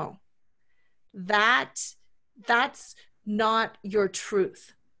 no, no. That's not your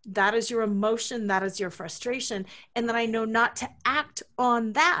truth. That is your emotion. That is your frustration. And then I know not to act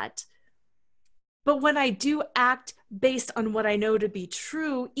on that. But when I do act based on what I know to be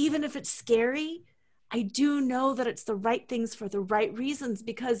true, even if it's scary, I do know that it's the right things for the right reasons,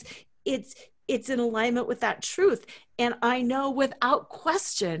 because it's in alignment with that truth. And I know without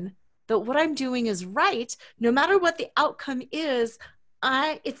question that what I'm doing is right, no matter what the outcome is.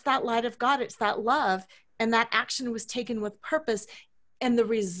 It's that light of God, it's that love, and that action was taken with purpose, and the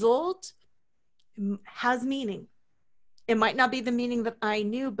result has meaning. It might not be the meaning that I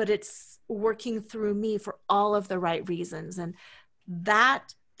knew, but it's working through me for all of the right reasons. And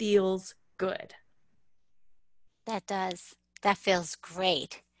that feels good. That does. That feels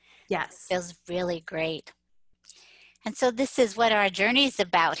great. That Yes. feels really great. And so this is what our journey is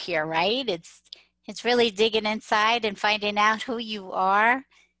about here, right? It's really digging inside and finding out who you are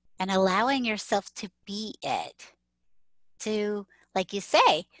and allowing yourself to be it, to, like you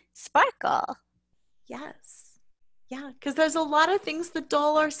say, sparkle. Yes. Yeah. Because there's a lot of things that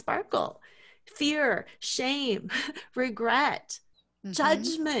dull our sparkle: fear, shame, regret, Mm-hmm.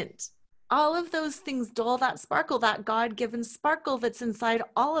 judgment. All of those things dull that sparkle, that God given sparkle that's inside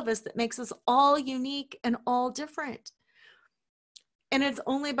all of us, that makes us all unique and all different. And it's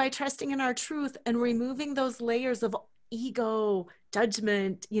only by trusting in our truth and removing those layers of ego,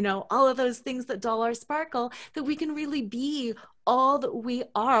 judgment, all of those things that dull our sparkle, that we can really be all that we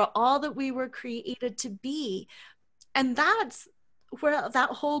are, all that we were created to be. And that's where that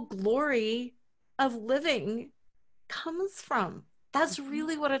whole glory of living comes from. That's Mm-hmm.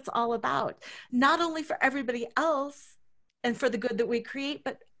 really what it's all about. Not only for everybody else and for the good that we create,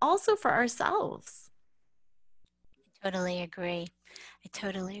 but also for ourselves. Totally agree. I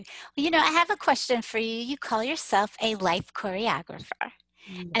totally. Well, I have a question for you. You call yourself a life choreographer.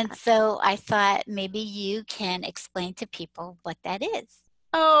 And Yeah. so I thought maybe you can explain to people what that is.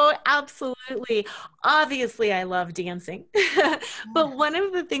 Oh, absolutely. Obviously, I love dancing. Yeah. But one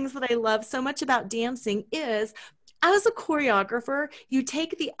of the things that I love so much about dancing is as a choreographer, you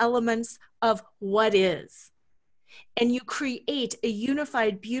take the elements of what is and you create a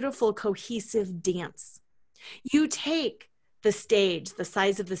unified, beautiful, cohesive dance. You take the stage, the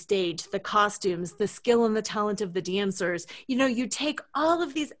size of the stage, the costumes, the skill and the talent of the dancers. You take all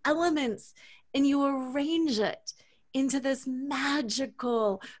of these elements and you arrange it into this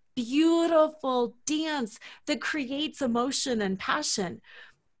magical, beautiful dance that creates emotion and passion.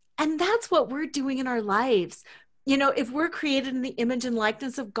 And that's what we're doing in our lives. If we're created in the image and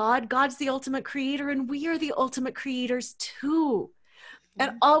likeness of God, God's the ultimate creator, and we are the ultimate creators too.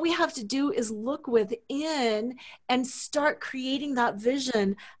 And Mhm. all we have to do is look within and start creating that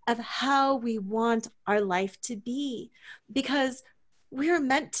vision of how we want our life to be. Because we're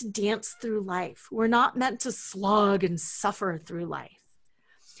meant to dance through life. We're not meant to slog and suffer through life.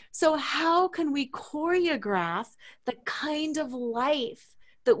 So, how can we choreograph the kind of life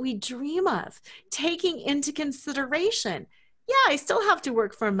that we dream of, taking into consideration? Yeah, I still have to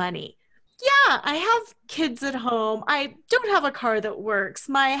work for money. Yeah, I have kids at home. I don't have a car that works.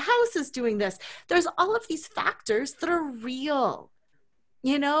 My house is doing this. There's all of these factors that are real.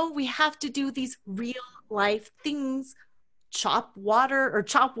 We have to do these real life things, chop water or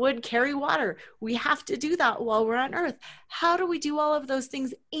chop wood, carry water. We have to do that while we're on earth. How do we do all of those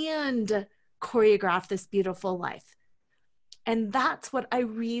things and choreograph this beautiful life? And that's what I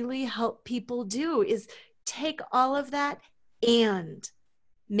really help people do is take all of that and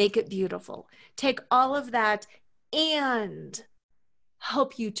make it beautiful. Take all of that and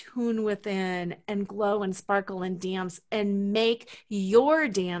help you tune within and glow and sparkle and dance and make your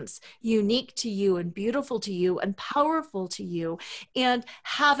dance unique to you and beautiful to you and powerful to you and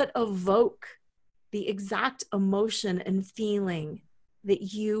have it evoke the exact emotion and feeling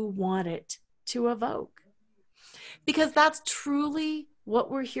that you want it to evoke. Because that's truly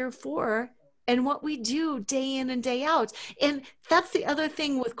what we're here for and what we do day in and day out. And that's the other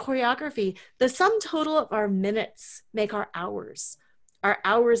thing with choreography. The sum total of our minutes make our hours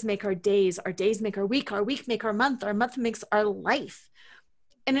make our days make our week make our month makes our life.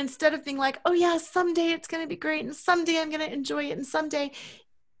 And instead of being like, oh yeah, someday it's going to be great and someday I'm going to enjoy it and someday,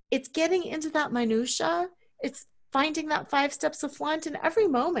 it's getting into that minutia. It's finding that 5 steps of flaunt in every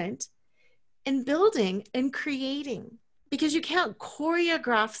moment and building and creating, because you can't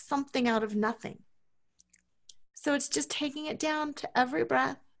choreograph something out of nothing. So it's just taking it down to every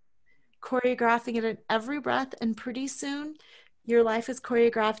breath, choreographing it in every breath, and pretty soon your life is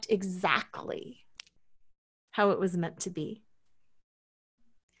choreographed exactly how it was meant to be.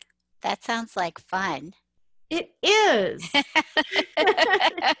 That sounds like fun. It is.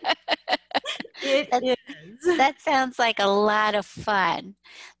 It That is. that sounds like a lot of fun.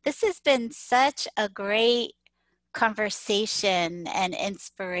 This has been such a great conversation and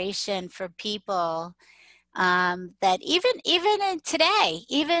inspiration for people, that even in today,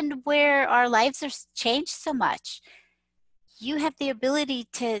 even where our lives are changed so much, you have the ability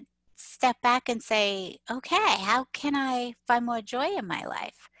to step back and say, okay, how can I find more joy in my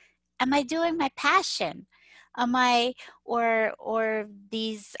life? Am I doing my passion? Am I, or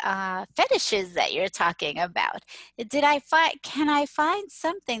these fetishes that you're talking about? Can I find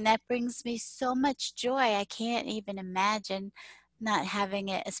something that brings me so much joy I can't even imagine not having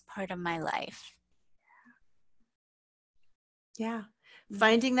it as part of my life? Yeah.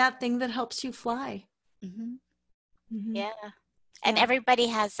 Finding that thing that helps you fly. Mm-hmm. Mm-hmm. Yeah. And Yeah. everybody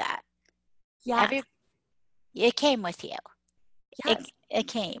has that. Yes. Every It came with you. It Yes. it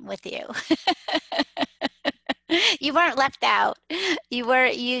came with you. You weren't left out.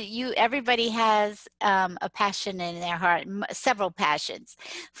 Everybody has a passion in their heart, several passions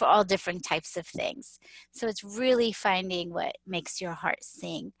for all different types of things. So it's really finding what makes your heart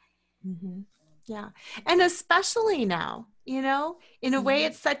sing. Mm-hmm. Yeah. And especially now, in a way, Hmm.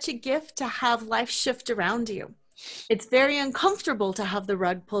 it's such a gift to have life shift around you. It's very uncomfortable to have the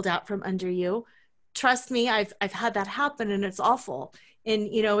rug pulled out from under you. Trust me, I've had that happen and it's awful. And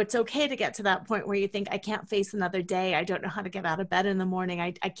it's okay to get to that point where you think, I can't face another day. I don't know how to get out of bed in the morning.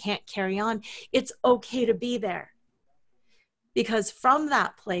 I can't carry on. It's okay to be there, because from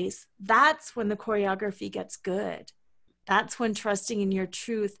that place, that's when the choreography gets good. That's when trusting in your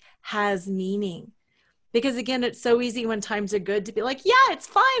truth has meaning. Because again, it's so easy when times are good to be like, yeah, it's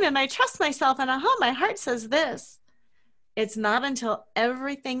fine. And I trust myself. And my heart says this. It's not until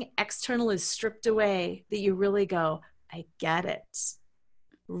everything external is stripped away that you really go, I get it.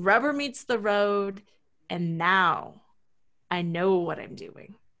 Rubber meets the road, and now I know what I'm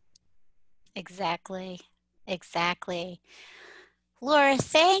doing. Exactly. Exactly. Laura,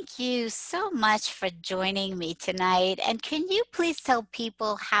 thank you so much for joining me tonight. And can you please tell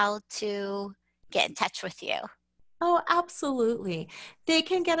people how to get in touch with you? Oh, absolutely. They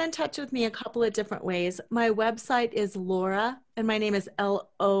can get in touch with me a couple of different ways. My website is Lora, and my name is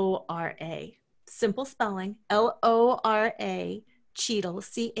Lora. Simple spelling, Lora Cheadle,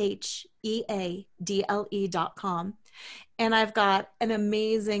 CHEADLE.com. And I've got an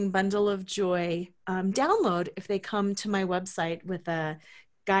amazing bundle of joy download if they come to my website with a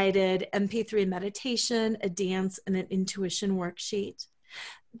guided MP3 meditation, a dance, and an intuition worksheet.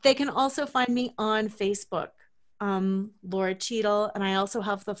 They can also find me on Facebook, Lora Cheadle, and I also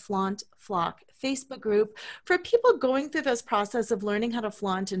have the FLAUNT Flock Facebook group for people going through this process of learning how to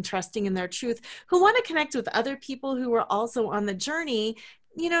flaunt and trusting in their truth, who want to connect with other people who are also on the journey,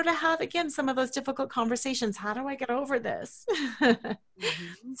 to have, again, some of those difficult conversations. How do I get over this? Mhm.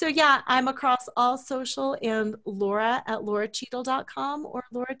 So yeah, I'm across all social, and Lora at loracheadle.com or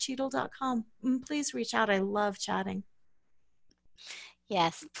loracheadle.com. Please reach out. I love chatting.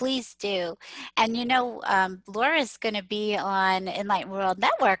 Yes, please do. And Laura's going to be on Enlightened World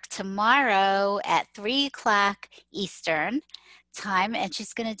Network tomorrow at 3 o'clock Eastern time, and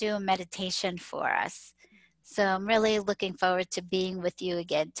she's going to do a meditation for us. So I'm really looking forward to being with you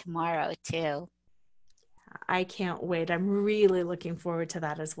again tomorrow, too. I can't wait. I'm really looking forward to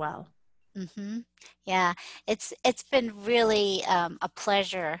that as well. Mm-hmm. Yeah, it's been really a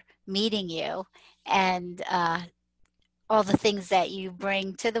pleasure meeting you, and all the things that you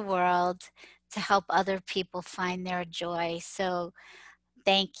bring to the world to help other people find their joy. So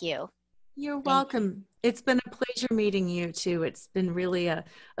thank you. You're Thank welcome. It's been a pleasure meeting you too. It's been really a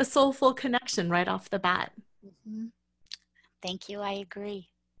soulful connection right off the bat. you. Thank you. I agree.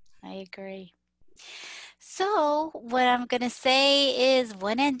 I agree. So, what I'm going to say is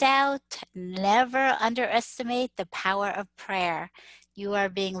when in doubt, never underestimate the power of prayer. You are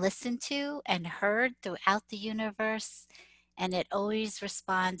being listened to and heard throughout the universe, and it always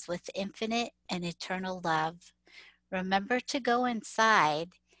responds with infinite and eternal love. Remember to go inside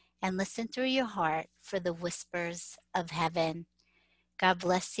and listen through your heart for the whispers of heaven. God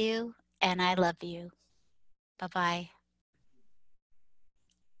bless you, and I love you. Bye-bye.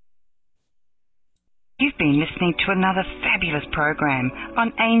 You've been listening to another fabulous program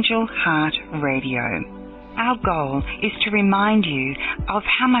on Angel Heart Radio. Our goal is to remind you of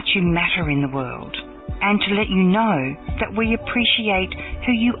how much you matter in the world and to let you know that we appreciate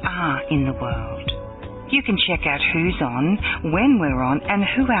who you are in the world. You can check out who's on, when we're on, and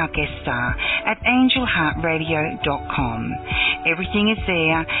who our guests are at angelheartradio.com. Everything is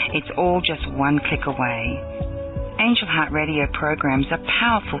there. It's all just one click away. Angel Heart Radio programs are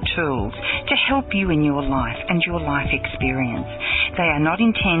powerful tools to help you in your life and your life experience. They are not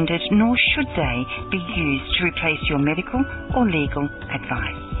intended, nor should they, be used to replace your medical or legal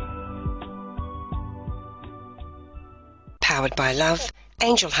advice. Powered by love,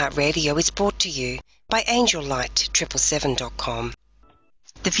 Angel Heart Radio is brought to you by AngelLight777.com.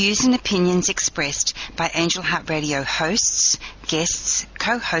 The views and opinions expressed by Angel Heart Radio hosts, guests,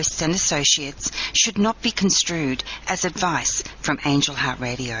 co-hosts and associates should not be construed as advice from Angel Heart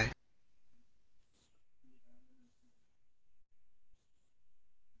Radio.